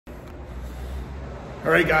All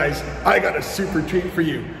right, guys, I got a super treat for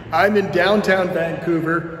you. I'm in downtown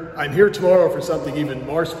Vancouver. I'm here tomorrow for something even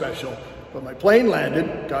more special. But my plane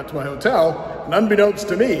landed, got to my hotel, and unbeknownst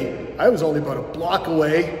to me, I was only about a block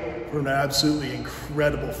away from an absolutely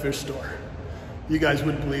incredible fish store. You guys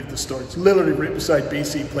wouldn't believe the store. It's literally right beside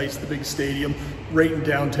BC Place, the big stadium, right in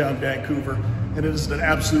downtown Vancouver. And it is an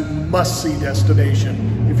absolute must-see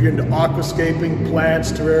destination. If you're into aquascaping,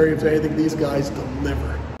 plants, terrariums, anything, these guys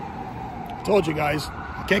deliver. I told you guys,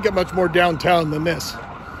 you can't get much more downtown than this.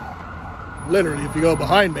 Literally, if you go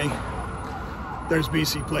behind me, there's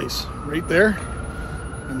BC Place right there.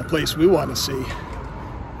 And the place we want to see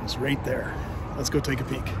is right there. Let's go take a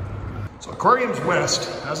peek. So Aquariums West,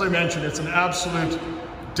 as I mentioned, it's an absolute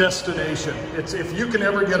destination. It's, if you can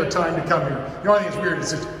ever get a time to come here. The only thing that's weird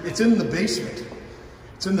is it's in the basement.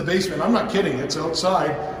 It's in the basement. I'm not kidding. It's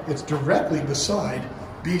outside. It's directly beside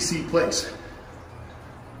BC Place.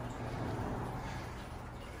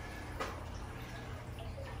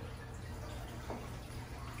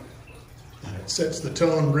 It sets the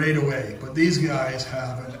tone right away, but these guys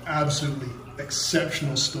have an absolutely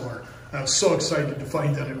exceptional store. I was so excited to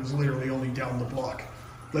find that it was literally only down the block.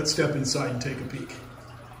 Let's step inside and take a peek.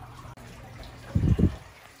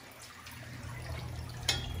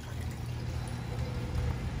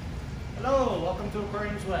 Hello, welcome to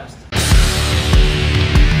Aquariums West.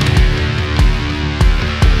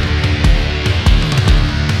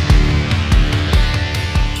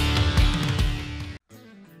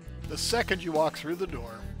 The second you walk through the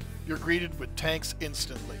door, you're greeted with tanks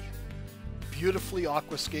instantly. Beautifully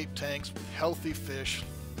aquascaped tanks with healthy fish.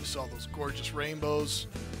 You saw those gorgeous rainbows.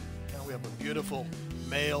 Now we have a beautiful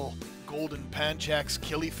male golden panchax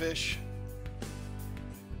killifish.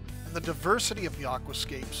 And the diversity of the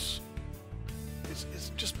aquascapes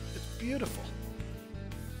is just, it's beautiful.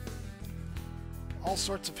 All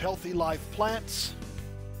sorts of healthy live plants,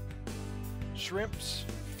 shrimps,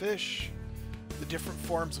 fish, the different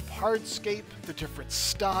forms of hardscape, the different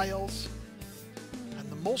styles. And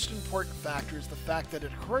the most important factor is the fact that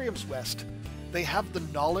at Aquariums West, they have the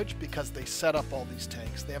knowledge, because they set up all these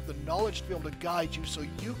tanks, they have the knowledge to be able to guide you so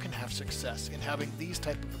you can have success in having these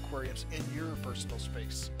type of aquariums in your personal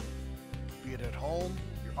space. Be it at home,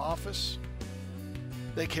 your office.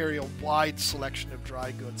 They carry a wide selection of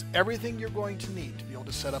dry goods. Everything you're going to need to be able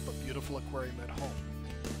to set up a beautiful aquarium at home.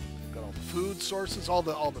 Got all the food sources, all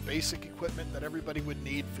the basic equipment that everybody would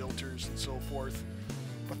need, filters and so forth.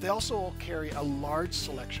 But they also carry a large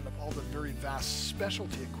selection of all the very vast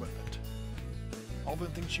specialty equipment. All the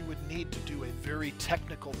things you would need to do a very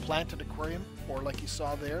technical planted aquarium, or like you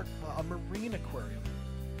saw there, a marine aquarium.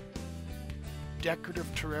 Decorative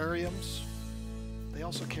terrariums. They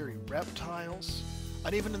also carry reptiles.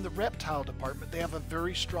 And even in the reptile department, they have a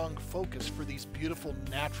very strong focus for these beautiful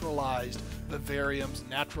naturalized vivariums,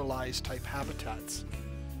 naturalized type habitats.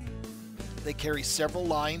 They carry several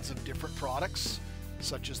lines of different products,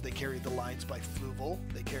 such as they carry the lines by Fluval,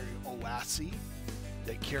 they carry Oasi,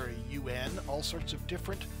 they carry UN, all sorts of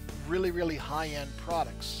different, really high-end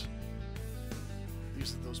products.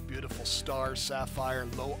 These are those beautiful star, sapphire,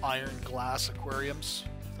 low iron glass aquariums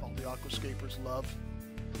all the aquascapers love.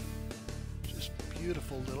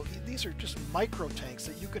 Beautiful little, these are just micro tanks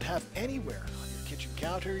that you could have anywhere, on your kitchen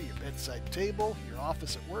counter, your bedside table, your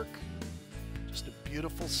office at work. Just a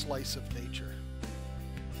beautiful slice of nature.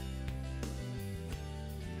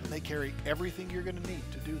 And they carry everything you're going to need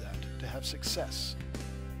to do that, to have success.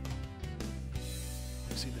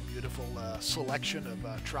 You see the beautiful selection of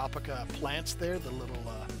Tropica plants there, the little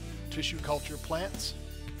tissue culture plants.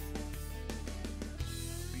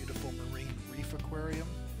 Beautiful marine reef aquarium.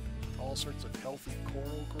 All sorts of healthy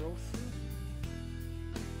coral growth.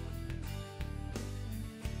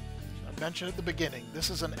 I mentioned at the beginning, this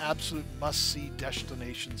is an absolute must-see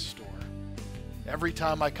destination store. Every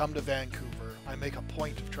time I come to Vancouver, I make a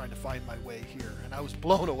point of trying to find my way here, and I was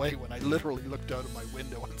blown away when I literally looked out of my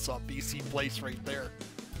window and saw BC Place right there.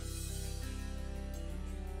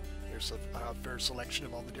 There's a fair selection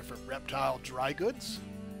of all the different reptile dry goods,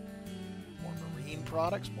 more marine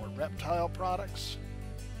products, more reptile products.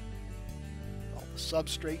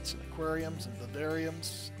 Substrates and aquariums and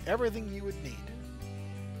vivariums, everything you would need.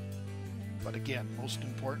 But again, most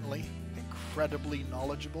importantly, incredibly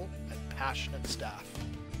knowledgeable and passionate staff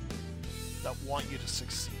that want you to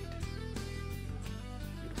succeed.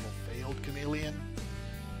 Beautiful veiled chameleon.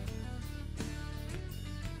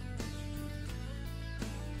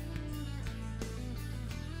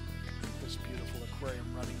 This beautiful aquarium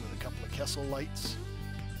running with a couple of Kessel lights,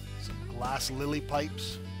 some glass lily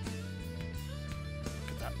pipes.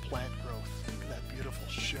 Plant growth. Look at that beautiful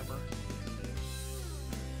shimmer.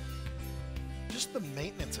 Just just the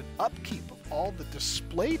maintenance and upkeep of all the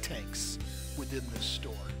display tanks within this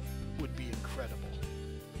store would be incredible.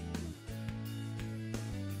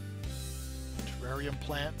 Terrarium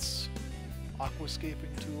plants,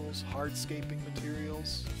 aquascaping tools, hardscaping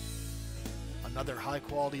materials, another high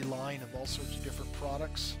quality line of all sorts of different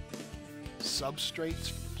products, substrates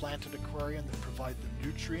for the planted aquarium that provide the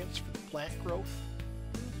nutrients for the plant growth.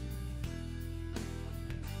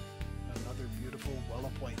 Another beautiful,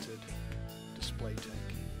 well-appointed display tank.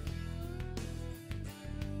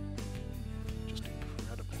 Just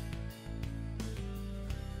incredible.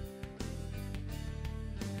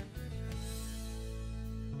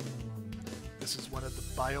 This is one of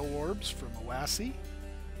the bio orbs from Oasi,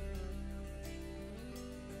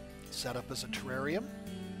 set up as a terrarium.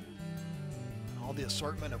 All the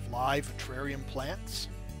assortment of live terrarium plants,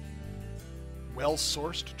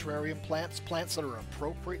 well-sourced terrarium plants, plants that are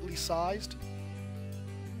appropriately sized.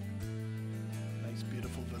 Nice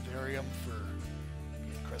beautiful vivarium for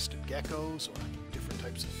crested geckos or different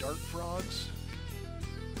types of dart frogs.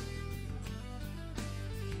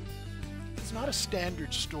 It's not a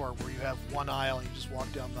standard store where you have one aisle and you just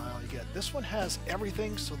walk down the aisle and you get. This one has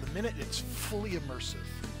everything, so the minute it's fully immersive.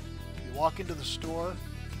 You walk into the store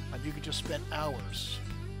and you can just spend hours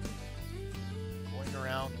going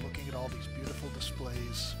around looking at all these beautiful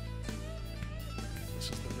displays.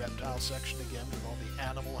 This is the reptile section again with all the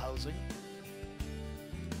animal housing.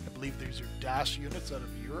 I believe these are DAS units out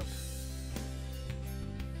of Europe.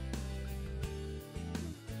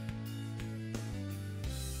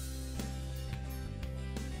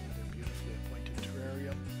 Another beautifully appointed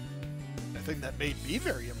terrarium. The thing that made me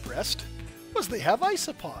very impressed was they have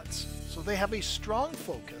isopods. So they have a strong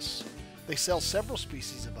focus. They sell several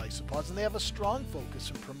species of isopods, and they have a strong focus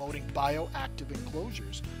in promoting bioactive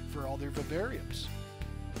enclosures for all their vivariums.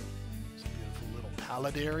 It's a beautiful little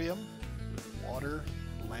paludarium with water,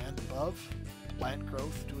 land above, plant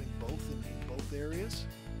growth doing both in both areas,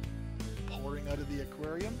 pouring out of the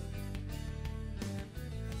aquarium.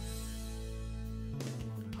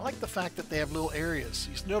 I like the fact that they have little areas.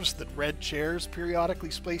 You notice that red chairs periodically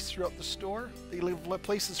spaced throughout the store. They leave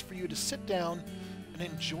places for you to sit down and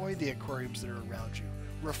enjoy the aquariums that are around you.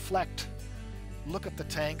 Reflect, look at the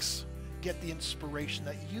tanks, get the inspiration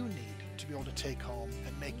that you need to be able to take home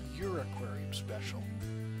and make your aquarium special.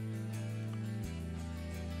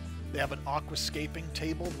 They have an aquascaping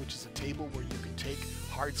table, which is a table where you can take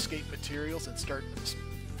hardscape materials and start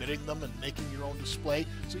fitting them and making your own display,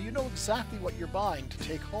 so you know exactly what you're buying to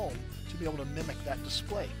take home to be able to mimic that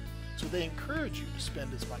display. So they encourage you to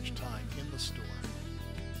spend as much time in the store.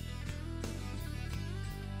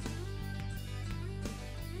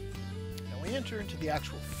 Now we enter into the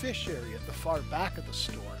actual fish area at the far back of the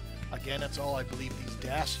store. Again, it's all, I believe, these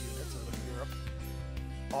DAS units out of Europe.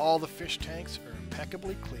 All the fish tanks are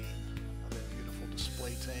impeccably clean. Another beautiful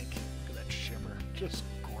display tank. Look at that shimmer, just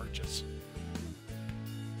gorgeous.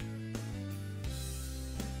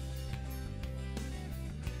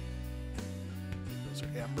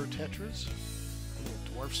 Amber tetras, a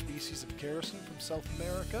little dwarf species of kerosene from South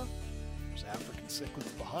America. There's African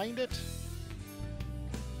cichlids behind it.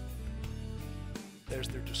 There's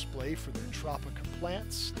their display for their tropical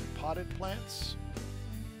plants, their potted plants.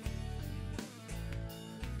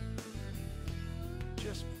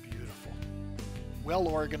 Just beautiful. Well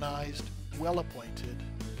organized, well appointed,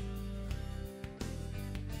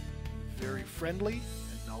 very friendly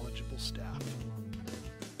and knowledgeable staff.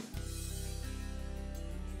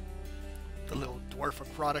 The little dwarf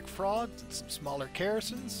aquatic frogs and some smaller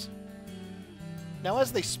kerosens. Now,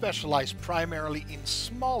 as they specialize primarily in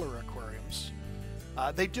smaller aquariums,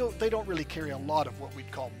 they don't really carry a lot of what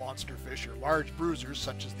we'd call monster fish or large bruisers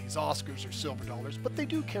such as these Oscars or silver dollars, but they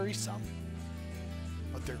do carry some.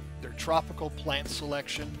 But their tropical plant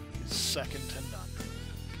selection is second to none.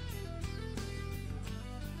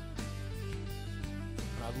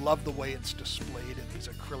 I love the way it's displayed in these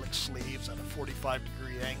acrylic sleeves at a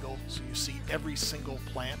 45-degree angle, so you see every single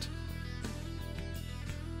plant.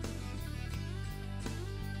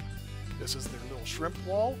 This is their little shrimp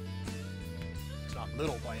wall. It's not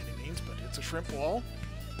little by any means, but it's a shrimp wall.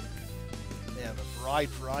 They have a wide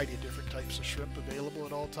variety of different types of shrimp available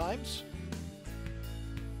at all times,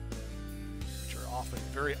 which are often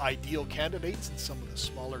very ideal candidates in some of the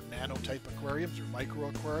smaller nano-type aquariums or micro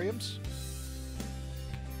aquariums.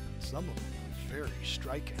 Some of them are very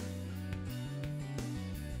striking,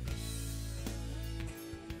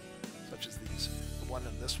 such as these, the one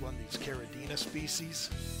in this one, these Caridina species.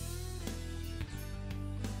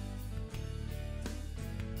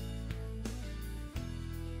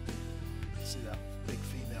 See that big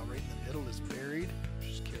female right in the middle is buried.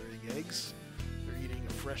 She's carrying eggs.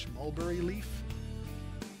 fresh mulberry leaf.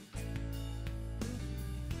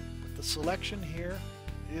 But the selection here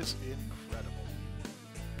is incredible.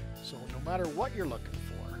 So no matter what you're looking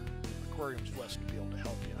for, Aquariums West will be able to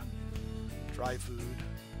help you. Dry food,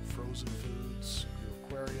 frozen foods, your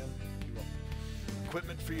aquarium, your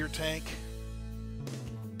equipment for your tank.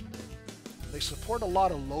 They support a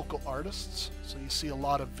lot of local artists, so you see a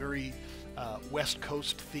lot of very West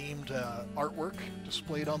Coast themed artwork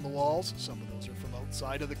displayed on the walls. Some of those are from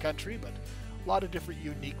outside of the country, but a lot of different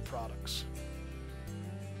unique products.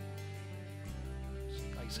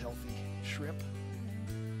 Some nice healthy shrimp.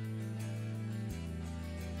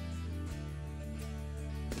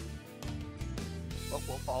 What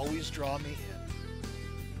will always draw me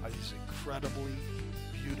in are these incredibly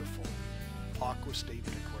beautiful aquascaped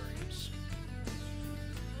aquariums.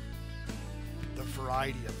 The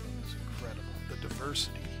variety of them is incredible. The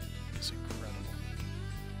diversity is incredible.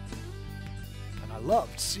 And I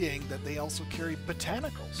loved seeing that they also carry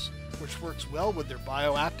botanicals, which works well with their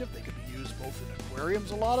bioactive. They can be used both in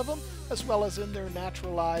aquariums, a lot of them, as well as in their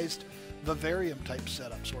naturalized vivarium type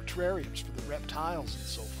setups or terrariums for the reptiles and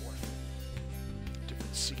so forth.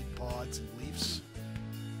 Different seed pods and leaves.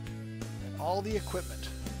 And all the equipment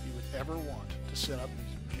you would ever want to set up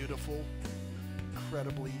these beautiful,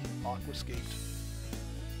 incredibly aquascaped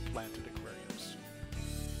planted aquariums.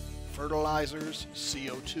 Fertilizers,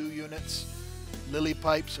 CO2 units, lily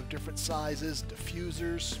pipes of different sizes,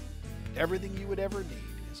 diffusers, everything you would ever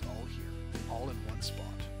need is all here, all in one spot.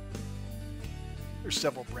 There's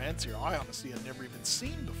several brands here I honestly have never even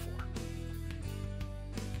seen before.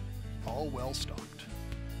 All well stocked.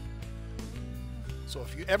 So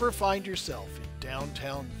if you ever find yourself in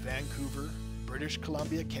downtown Vancouver, British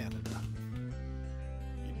Columbia, Canada,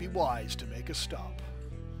 you'd be wise to make a stop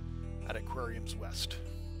at Aquariums West.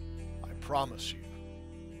 I promise you,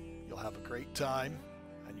 you'll have a great time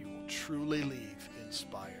and you will truly leave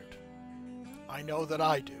inspired. I know that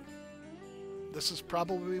I do. This is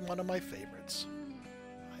probably one of my favorites.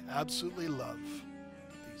 I absolutely love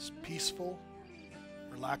these peaceful,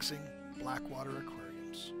 relaxing blackwater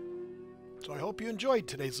aquariums. So I hope you enjoyed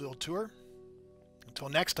today's little tour. Until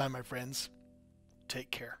next time, my friends,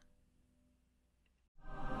 take care.